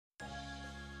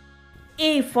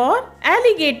A for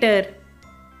alligator.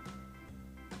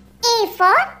 A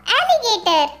for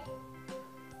alligator.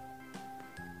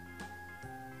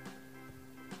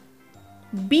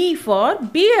 B for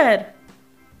bear.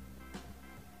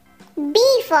 B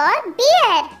for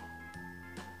bear.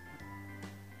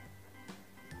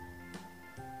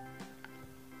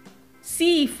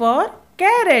 C for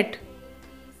carrot.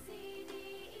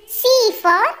 C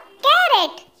for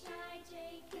carrot.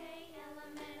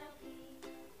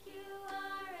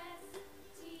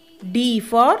 D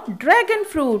for dragon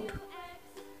fruit.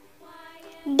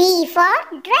 D for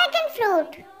dragon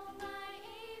fruit.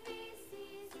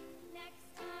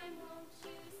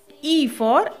 E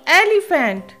for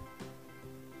elephant.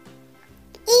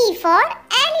 E for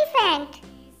elephant.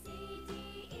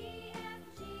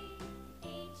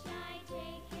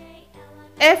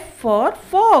 F for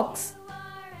fox.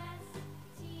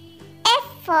 F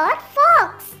for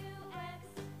fox.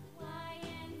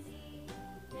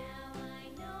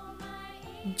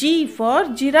 G for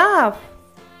giraffe.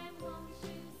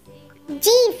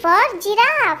 G for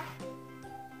giraffe.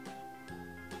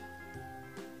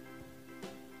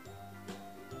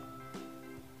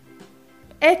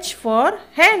 H for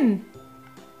hen.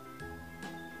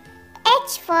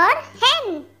 H for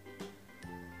hen.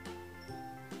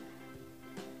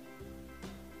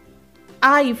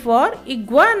 I for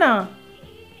iguana.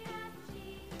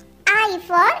 I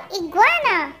for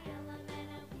iguana.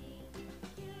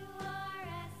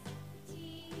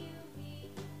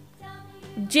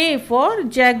 J for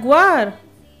jaguar.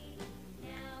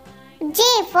 J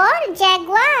for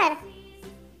jaguar.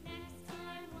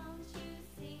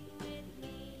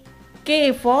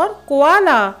 K for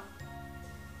koala.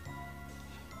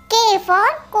 K for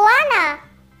koala.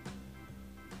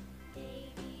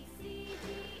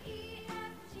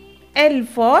 L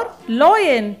for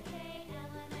lion.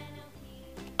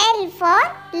 L for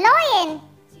lion.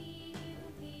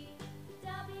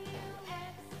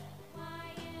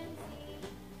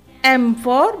 M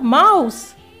for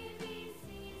mouse.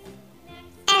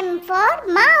 M for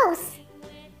mouse.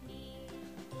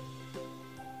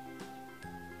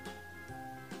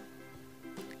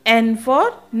 N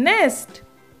for nest.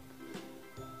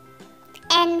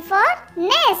 N for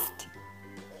nest.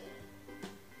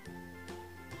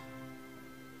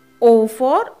 O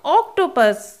for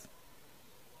octopus.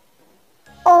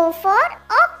 O for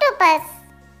octopus.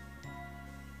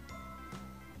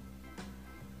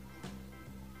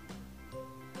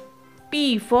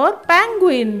 P for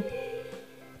penguin.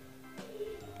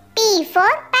 P for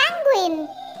penguin.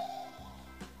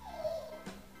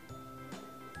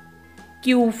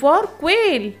 Q for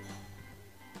quail.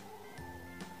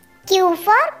 Q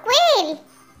for quail.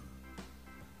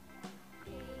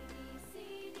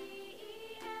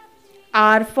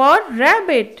 R for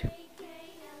rabbit.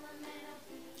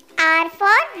 R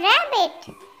for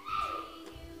rabbit.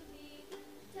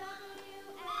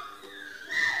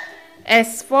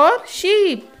 S for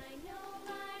sheep.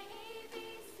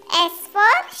 S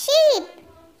for sheep.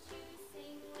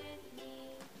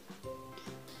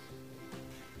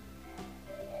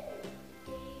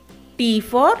 T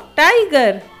for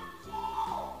tiger.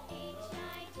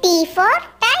 T for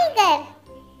tiger.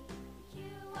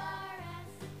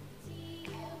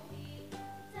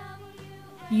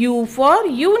 U for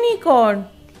unicorn.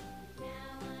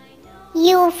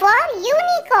 U for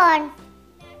unicorn.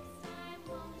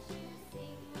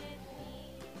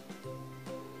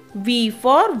 V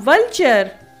for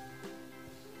vulture.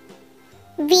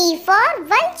 V for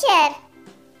vulture.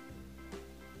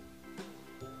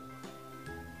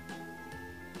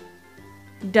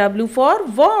 W for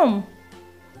worm.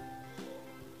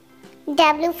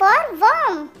 W for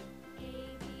worm.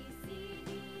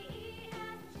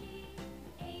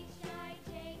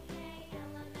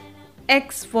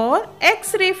 X for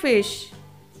X-ray fish.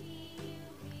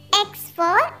 X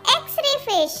for X-ray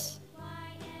fish.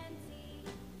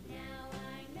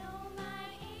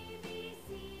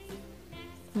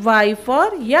 Y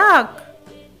for yak.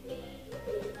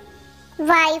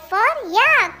 Y for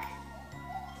yak.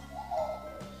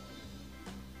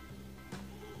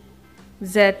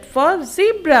 Z for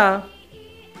zebra.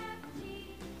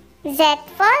 Z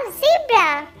for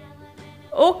zebra.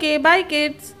 Okay, bye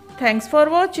kids. Thanks for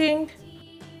watching.